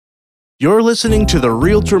You're listening to the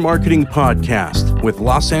Realtor Marketing Podcast with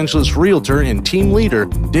Los Angeles Realtor and team leader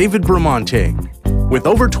David Bramante. With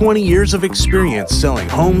over 20 years of experience selling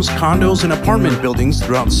homes, condos, and apartment buildings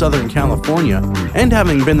throughout Southern California, and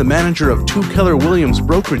having been the manager of two Keller Williams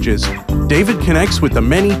brokerages, David connects with the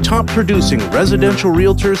many top-producing residential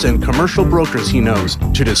realtors and commercial brokers he knows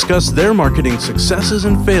to discuss their marketing successes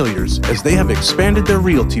and failures as they have expanded their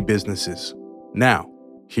realty businesses. Now,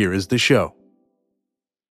 here is the show.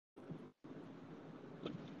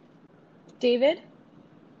 David?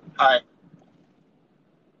 Hi.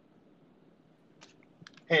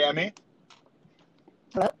 Hey, Emmy.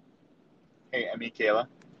 Hello. Hey, Emmy, Kayla.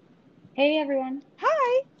 Hey, everyone.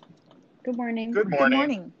 Hi. Good morning. Good morning. Good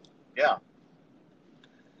morning. Yeah.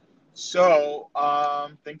 So,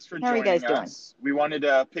 thanks for How are you joining guys doing? us. We wanted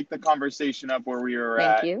to pick the conversation up where we were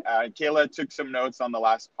Thank at. you. Kayla took some notes on the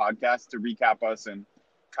last podcast to recap us and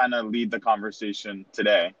kind of lead the conversation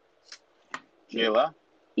today. Kayla?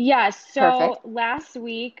 Yes, so Perfect. last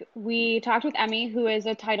week we talked with Emmy, who is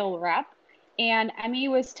a title rep, and Emmy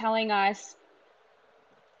was telling us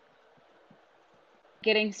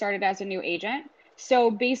getting started as a new agent. So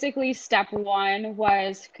basically, step one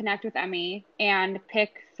was connect with Emmy and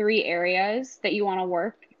pick 3 areas that you want to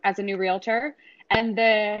work as a new realtor. And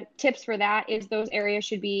the tips for that is those areas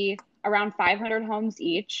should be around 500 homes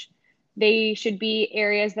each. They should be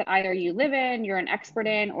areas that either you live in, you're an expert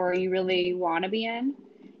in, or you really want to be in.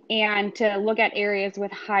 And to look at areas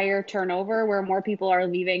with higher turnover where more people are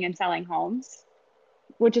leaving and selling homes,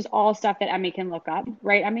 which is all stuff that Emmy can look up,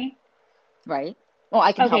 right, Emmy? Right. Well,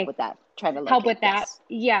 I can help Okay, with that. Try to help locate. with that. Yes.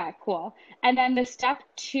 Yeah, cool. And then the step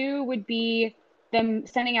 2 would be them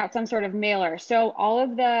sending out some sort of mailer. So all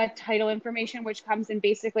of the title information, which comes in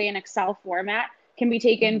basically an Excel format, can be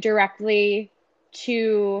taken Mhm. directly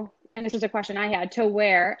to, and this is a question I had, to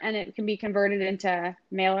where, and it can be converted into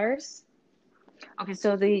mailers. Okay.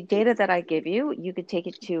 So the data that I give you, you could take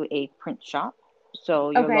it to a print shop. So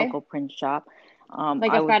your Okay, local print shop.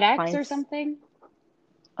 like I a would FedEx find. or something?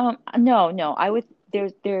 No. I would.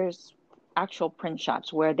 There's actual print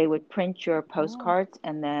shops where they would print your Oh, postcards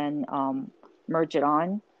and then merge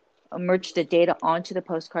merge the data onto the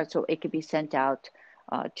postcard so it could be sent out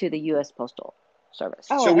to the U.S. Postal Service.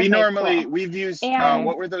 So oh, okay, cool. we've used, And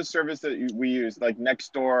what were those services that we used? Like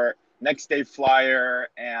Nextdoor, Next Day Flyer,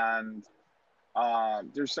 and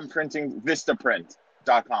there's some printing,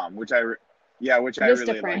 Vistaprint.com, which I really like.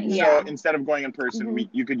 Vistaprint, So yeah. Mm-hmm. instead of going in person, hmm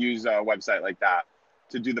you could use a website like that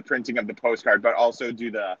to do the printing of the postcard, but also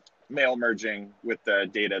do the mail merging with the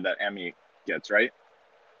data that Emmy gets, right?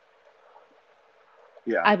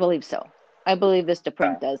 Yeah. I believe so. I believe Yeah.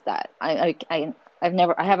 Vistaprint does that. I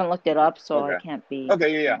haven't looked it up, so I Okay. can't be,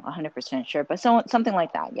 Okay. Yeah. 100% sure, but something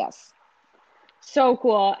like that. Yes. So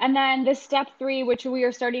cool. And then the step 3, which we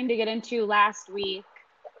are starting to get into last week,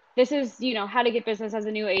 this is, how to get business as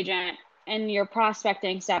a new agent and your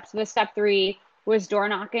prospecting steps. The step 3 was door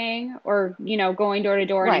knocking or, going door to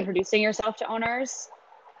door and Right. introducing yourself to owners.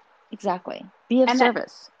 Exactly. Be of And then,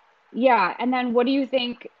 service. yeah. And then what do you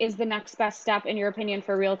think is the next best step, in your opinion,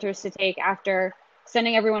 for realtors to take after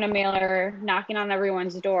sending everyone a mailer, knocking on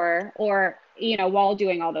everyone's door, or, while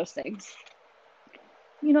doing all those things?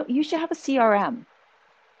 You should have a CRM.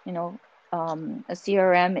 You know, a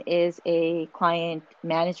CRM is a client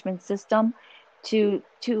management system to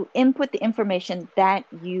input the information that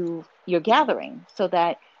you're gathering, so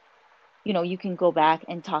that you can go back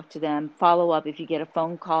and talk to them, follow up if you get a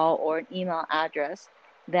phone call or an email address,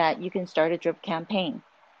 that you can start a drip campaign.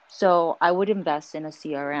 So I would invest in a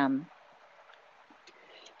CRM.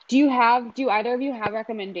 Do either of you have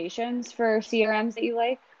recommendations for CRMs that you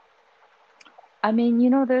like? I mean,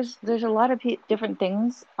 there's a lot of different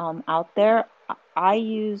things out there. I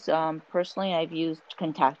use personally, I've used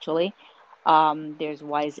Contactually. There's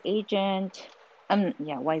Wise Agent.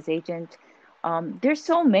 Yeah, Wise Agent. There's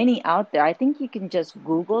so many out there. I think you can just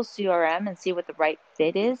Google CRM and see what the right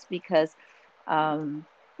fit is, because some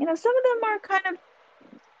of them are kind of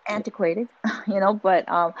antiquated, but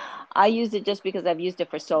I use it just because I've used it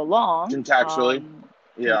for so long. Contactually.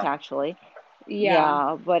 Yeah. Contactually. Yeah.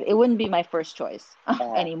 Yeah, but it wouldn't be my first choice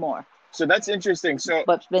Uh, anymore. so that's interesting.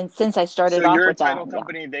 But since I started So off you're a with that, title yeah.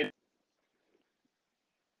 company, they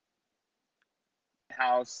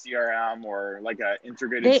house CRM or like a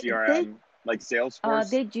integrated They they CRM like Salesforce?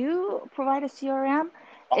 they do provide a CRM.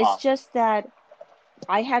 It's Uh-huh. just that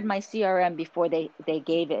I had my CRM before they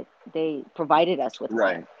provided us with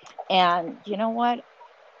Right. one. And you know what?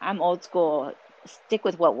 I'm old school. Stick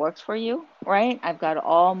with what works for you, right? I've got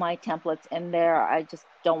all my templates in there. I just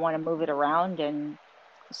don't want to move it around, and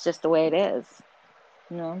it's just the way it is.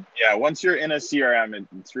 you know. Yeah, once you're in a CRM,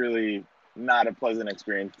 it's really not a pleasant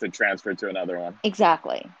experience to transfer to another one.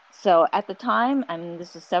 Exactly. So at the time, I mean,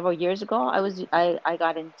 this is several years ago, I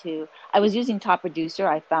got into, I was using Top Producer.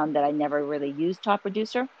 I found that I never really used Top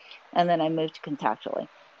Producer, and then I moved to Contactually.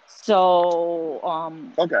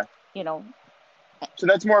 So, Okay. you know, So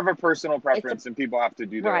that's more of a personal it's a preference, and people have to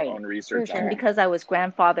do their right. own For research on And it. sure. because I was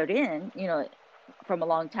grandfathered in, from a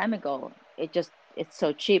long time ago, it's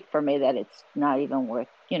so cheap for me that it's not even worth,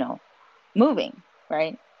 moving,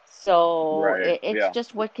 right? So Right. it's Yeah.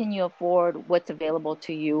 just what can you afford, what's available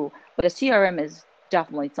to you. But a CRM is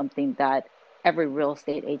definitely something that every real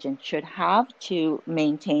estate agent should have to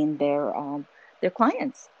maintain their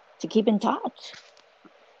clients, to keep in touch,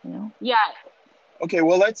 you know. Yeah. Okay.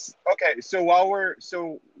 Well, okay. So while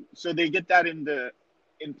so they get that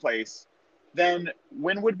in place, then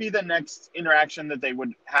when would be the next interaction that they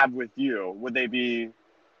would have with you? Would they be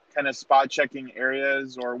kind of spot checking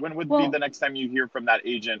areas, or when would be Well, the next time you hear from that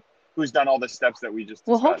agent who's done all the steps that we just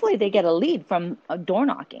well, discussed? hopefully they get a lead from a door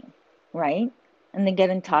knocking, right? And they get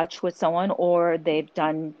in touch with someone, or they've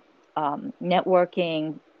done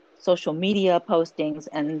networking, social media postings,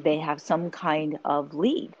 and they have some kind of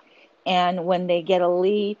lead. And when they get a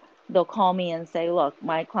lead, they'll call me and say, "Look,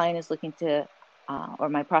 my client is looking to, or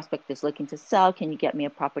my prospect is looking to sell. Can you get me a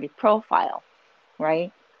property profile?"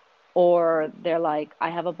 Right? Or they're like, I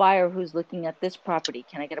have a buyer who's looking at this property.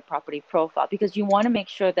 Can I get a property profile? Because you want to make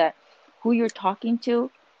sure that who you're talking to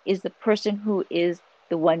is the person who is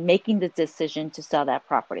the one making the decision to sell that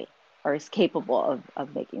property, or is capable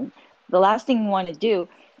of making. The last thing you want to do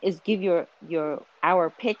is give your hour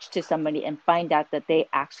pitch to somebody and find out that they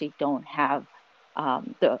actually don't have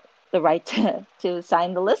the right to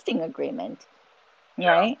sign the listing agreement,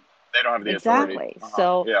 Yeah, right? they don't have the authority. Exactly.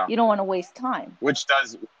 So Yeah, you don't want to waste time. which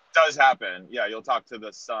does happen. Yeah, you'll talk to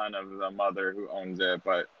the son of the mother who owns it,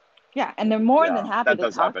 but Yeah, and they're more than yeah, happy that to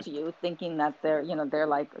does talk happen. to you, thinking that they're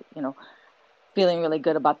like, feeling really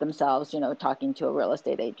good about themselves, talking to a real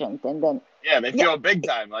estate agent. And then, Yeah, they yeah, feel big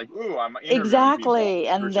time, like, ooh, I'm interviewing people exactly.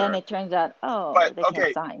 for And then sure. it turns out, oh, But they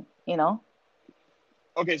can't sign.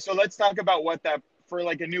 okay, so let's talk about what that for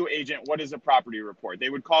like a new agent. What is a property report? They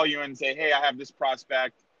would call you and say, hey, I have this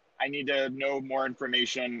prospect. I need to know more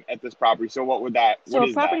information at this property. So So what a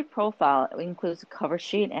is that? property profile includes a cover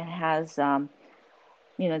sheet and has,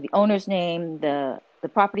 the owner's name, the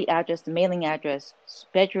property address, the mailing address,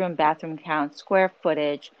 bedroom, bathroom count, square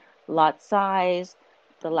footage, lot size,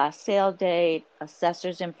 the last sale date,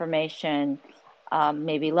 assessor's information,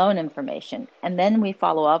 maybe loan information. And then we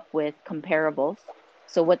follow up with comparables.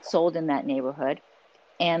 So what's sold in that neighborhood.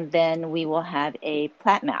 And then we will have a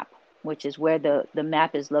plat map, which is where the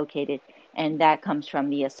map is located. And that comes from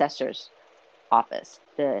the assessor's office,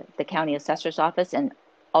 the county assessor's office, and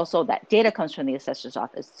also that data comes from the assessor's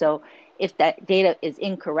office. So if that data is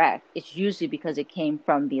incorrect, it's usually because it came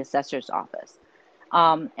from the assessor's office.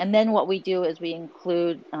 And then what we do is we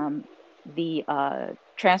include the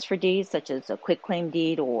transfer deeds, such as a quitclaim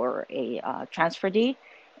deed or a transfer deed,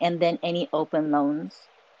 and then any open loans,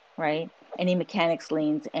 right? Any mechanics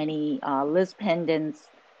liens, any lis pendants.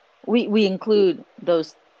 We include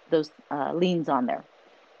those liens on there.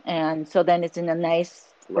 And so then it's in a nice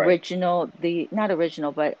Right. original, the not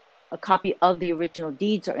original, but a copy of the original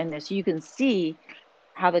deeds are in there. So you can see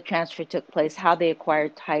how the transfer took place, how they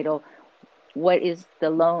acquired title, what is the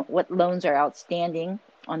loan, what loans are outstanding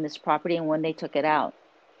on this property, and when they took it out.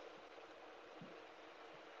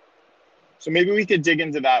 So maybe we could dig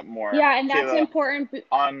into that more, Yeah, and that's Kayla, important.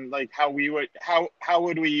 on like how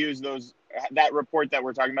would we use that report that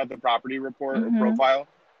we're talking about, the property report or Mm-hmm. profile?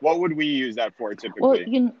 What would we use that for Well,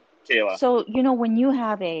 typically, Kayla? so when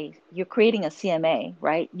you're creating a CMA,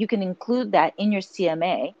 right? You can include that in your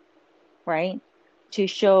CMA, right? To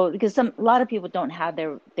show, because a lot of people don't have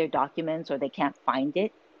their documents, or they can't find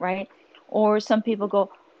it, right? Or some people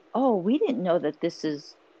go, oh, we didn't know that this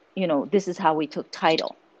is how we took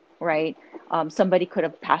title, right? Somebody could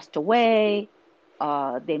have passed away.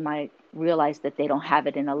 They might realize that they don't have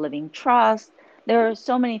it in a living trust. There are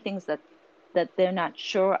so many things that they're not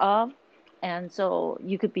sure of. And so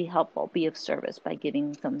you could be helpful, be of service by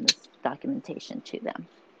giving some of this documentation to them.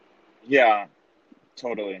 Yeah,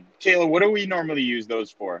 totally. Kayla, what do we normally use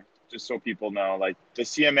those for? Just so people know, like the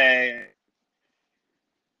CMA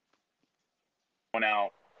went out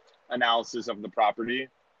analysis of the property,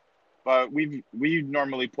 but we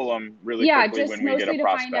normally pull them really Yeah, quickly just when we get a mostly to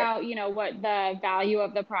find prospect. out, what the value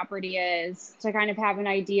of the property is, to kind of have an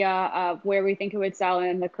idea of where we think it would sell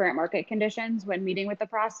in the current market conditions when meeting with the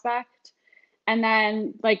prospect. And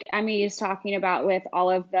then, like Emmy is talking about, with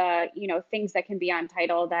all of the, things that can be on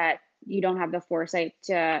title that you don't have the foresight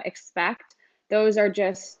to expect. Those are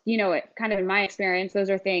just, kind of in my experience, those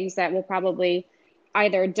are things that will probably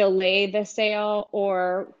either delay the sale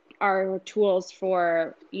or are tools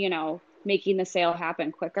for, making the sale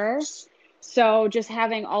happen quicker. So just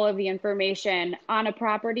having all of the information on a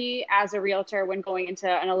property as a realtor when going into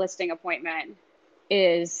a listing appointment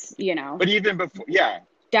is, But even before, yeah,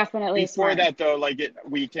 definitely before smart. that though, like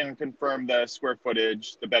we can confirm the square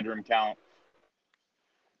footage, the bedroom count.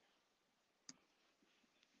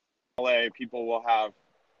 LA, people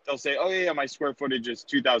they'll say, oh yeah, my square footage is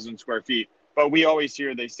 2,000 square feet. But we always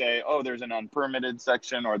hear they say, oh, there's an unpermitted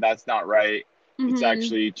section, or that's not right. It's Mm-hmm.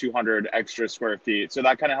 actually 200 extra square feet. So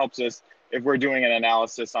that kind of helps us if we're doing an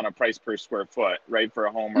analysis on a price per square foot, right, for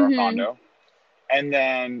a home or a Mm-hmm. condo. And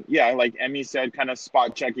then, yeah, like Emmy said, kind of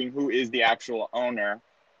spot checking who is the actual owner.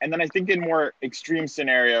 And then I think in more extreme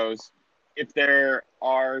scenarios, if there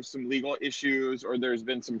are some legal issues or there's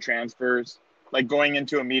been some transfers, like going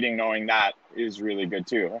into a meeting knowing that is really good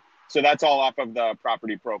too. So that's all off of the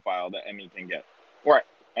property profile that Emmy can get, or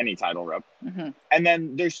any title rep. Hmm. And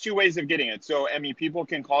then there's two ways of getting it. So Emmy, people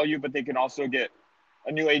can call you, but they can also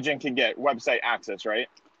a new agent can get website access, right?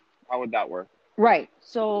 How would that work? Right.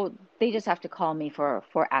 So they just have to call me for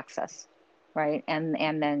access, right? And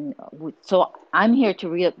then so I'm here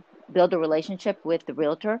to build a relationship with the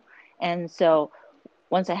realtor, and so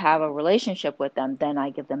once I have a relationship with them, then I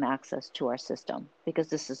give them access to our system because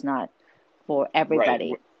this is not for Right.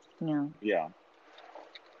 everybody, you know. Yeah.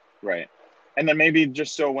 Right. And then maybe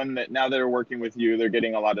just so now they're working with you, they're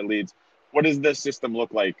getting a lot of leads. What does this system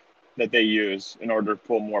look like that they use in order to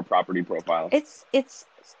pull more property profiles? It's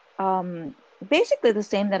um basically the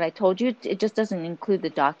same that I told you. It just doesn't include the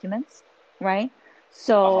documents, right? Uh-huh.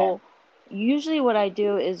 So usually what I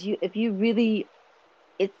do is if you really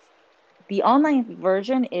it's the online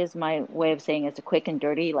version is my way of saying it's a quick and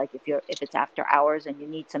dirty, like if it's after hours and you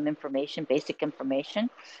need some information, basic information,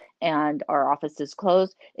 and our office is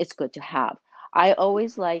closed, it's good to have. I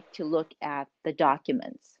always like to look at the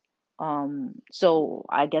documents. So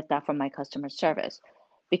I get that from my customer service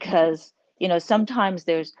because, sometimes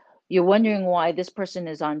you're wondering why this person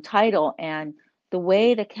is on title, and the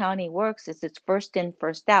way the county works is it's first in,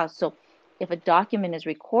 first out. So if a document is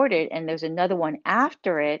recorded and there's another one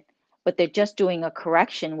after it, but they're just doing a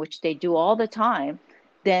correction, which they do all the time,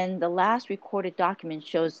 then the last recorded document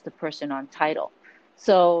shows the person on title.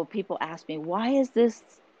 So people ask me, why is this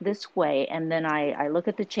way? And then I look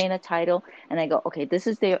at the chain of title and I go, okay, this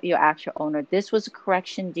is your actual owner. This was a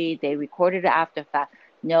correction deed. They recorded it after fact.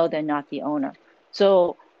 No, they're not the owner.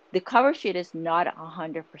 So the cover sheet is not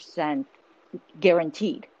 100%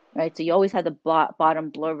 guaranteed, right? So you always have the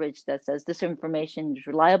bottom blurridge that says this information is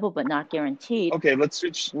reliable but not guaranteed. Okay, let's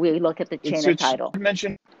switch. We look at the Let's chain of switch. title.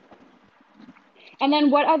 Mention. And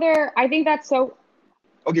then I think that's so,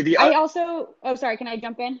 Okay, I also, oh, sorry, can I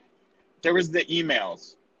jump in? there was the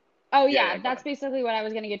emails. Oh Yeah, yeah, yeah, go that's ahead. basically what I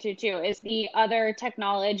was going to get to too, is the other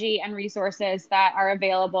technology and resources that are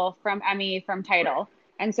available from Emmy from Right. Title.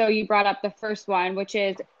 And so you brought up the first one, which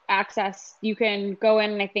is access. You can go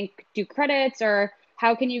in and I think do credits, or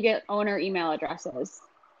how can you get owner email addresses?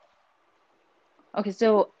 Okay,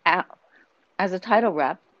 so as a title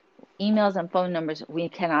rep, emails and phone numbers we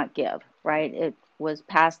cannot give, right? It was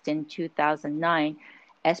passed in 2009,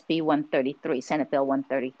 SB 133, Senate Bill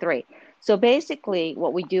 133. So basically,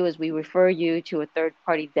 what we do is we refer you to a third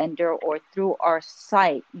party vendor, or through our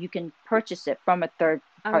site, you can purchase it from a third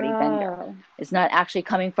party vendor. Oh, It's not actually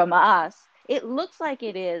coming from us. It looks like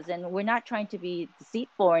it is, and we're not trying to be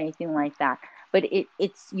deceitful or anything like that. But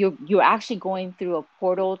it's you're actually going through a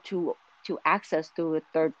portal to access through a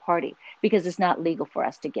third party because it's not legal for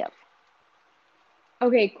us to give.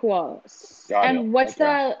 okay, cool. Got it. And what's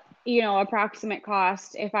Okay. the, approximate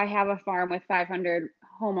cost if I have a farm with 500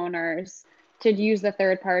 homeowners to use the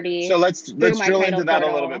third So party let's through my drill title into that a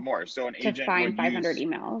little bit portal more. So an to agent find would 500 use.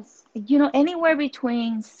 emails? Anywhere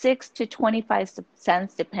between 6 to 25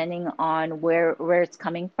 cents, depending on where it's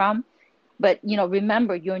coming from. But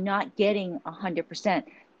remember, you're not getting 100%.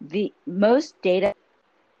 The most data.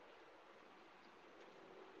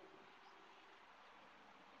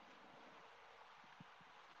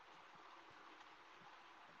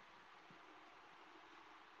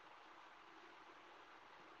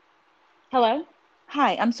 Hello?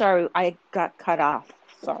 Hi, I'm sorry, I got cut off.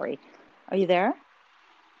 Sorry. Are you there?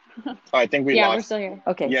 Oh, I think we Yeah, we're lost. still here.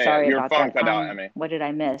 Okay, Yeah, yeah. sorry Your about phone that. cut out, Emmy. What did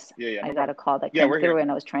I miss? Yeah, yeah. I No got problem. a call that Yeah, came we're through here.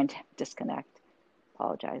 and I was trying to disconnect.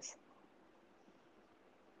 Apologize.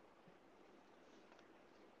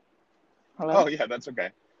 Oh, Hello? yeah, that's okay.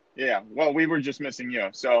 Yeah. Well, we were just missing you.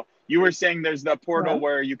 So you were saying there's the portal Hello?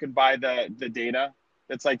 where you can buy the data.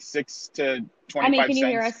 That's like 6 to Emmy, 25 can you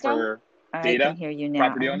hear us cents still? per I data can hear you now.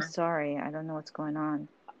 property I'm owner. sorry. I don't know what's going on.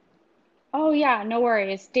 Oh yeah, no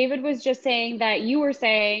worries. David was just saying that you were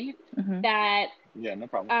saying Hmm. that Yeah, no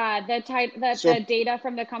problem. the data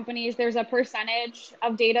from the companies, there's a percentage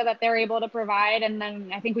of data that they're able to provide, and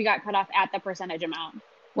then I think we got cut off at the percentage amount.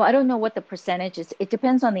 Well, I don't know what the percentage is. It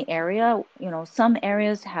depends on the area. Some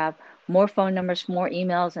areas have more phone numbers, more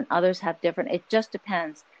emails, and others have different. It just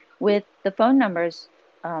depends. With the phone numbers,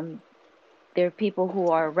 there are people who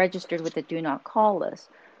are registered with the do not call list.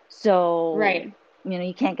 So, Right.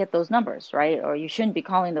 you can't get those numbers, right? Or you shouldn't be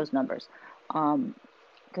calling those numbers,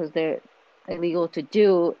 because they're illegal to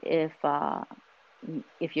do if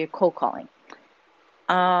you're cold calling.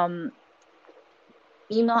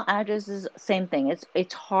 Email addresses, same thing.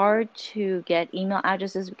 It's hard to get email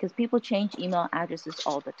addresses because people change email addresses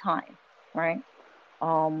all the time, right?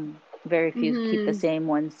 Very few keep the same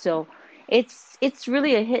ones. So it's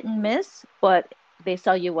really a hit and miss, but they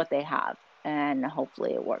sell you what they have, and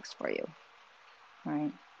hopefully it works for you,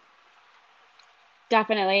 right?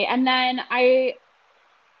 Definitely. And then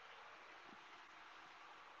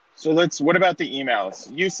So what about the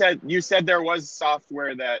emails? You said there was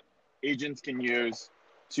software that agents can use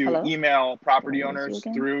to Hello? email Did I property lose you owners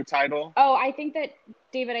again? through title. I think that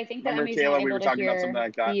David, Remember, Emmy's Kayla, not we were able to talking about something hear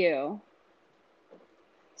like that. you.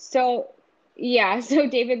 So yeah, so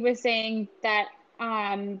David was saying that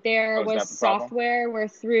there Oh, is was that the problem? software where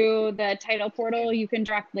through the title portal you can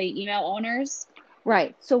directly email owners.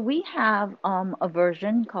 Right. So we have a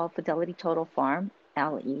version called Fidelity Total Farm,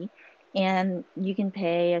 LE, and you can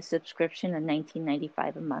pay a subscription of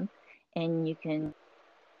 $19.95 a month, and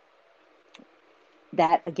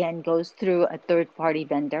that again goes through a third-party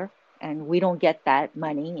vendor, and we don't get that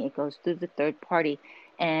money. It goes through the third party,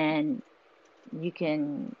 and you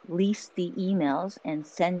can lease the emails and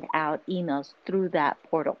send out emails through that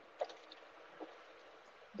portal.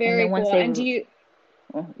 Very And then cool. And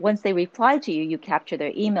once they reply to you, you capture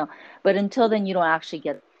their email. But until then, you don't actually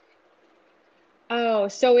get. Oh,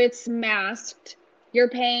 so it's masked. You're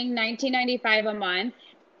paying $19.95 a month.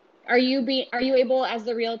 Are you able as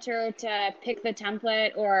the realtor to pick the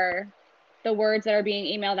template or the words that are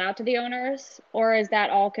being emailed out to the owners, or is that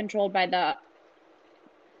all controlled by the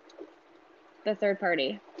third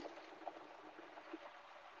party?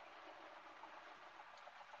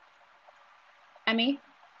 Emmy?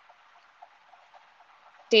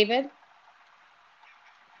 David?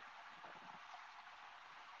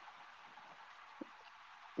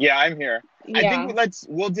 Yeah, I'm here. I Yeah. think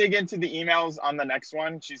we'll dig into the emails on the next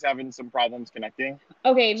one. She's having some problems connecting.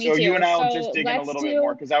 Okay, me So too. you and I'll So just dig in a let's little bit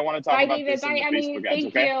more do. because I want to talk Bye, about David. this in Bye, the Emmy. Facebook ads,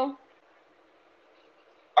 Thank okay? you. All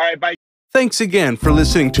right, bye. Thanks again for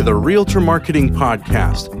listening to the Realtor Marketing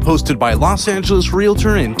Podcast, hosted by Los Angeles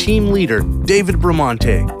Realtor and team leader David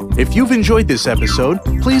Bramante. If you've enjoyed this episode,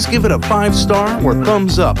 please give it a 5-star or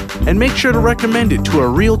thumbs up, and make sure to recommend it to a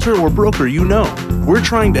realtor or broker you know. We're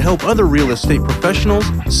trying to help other real estate professionals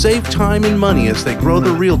save time and money as they grow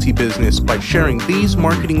their realty business by sharing these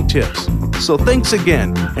marketing tips. So thanks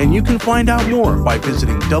again, and you can find out more by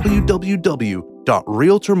visiting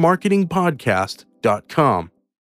www.realtormarketingpodcast.com.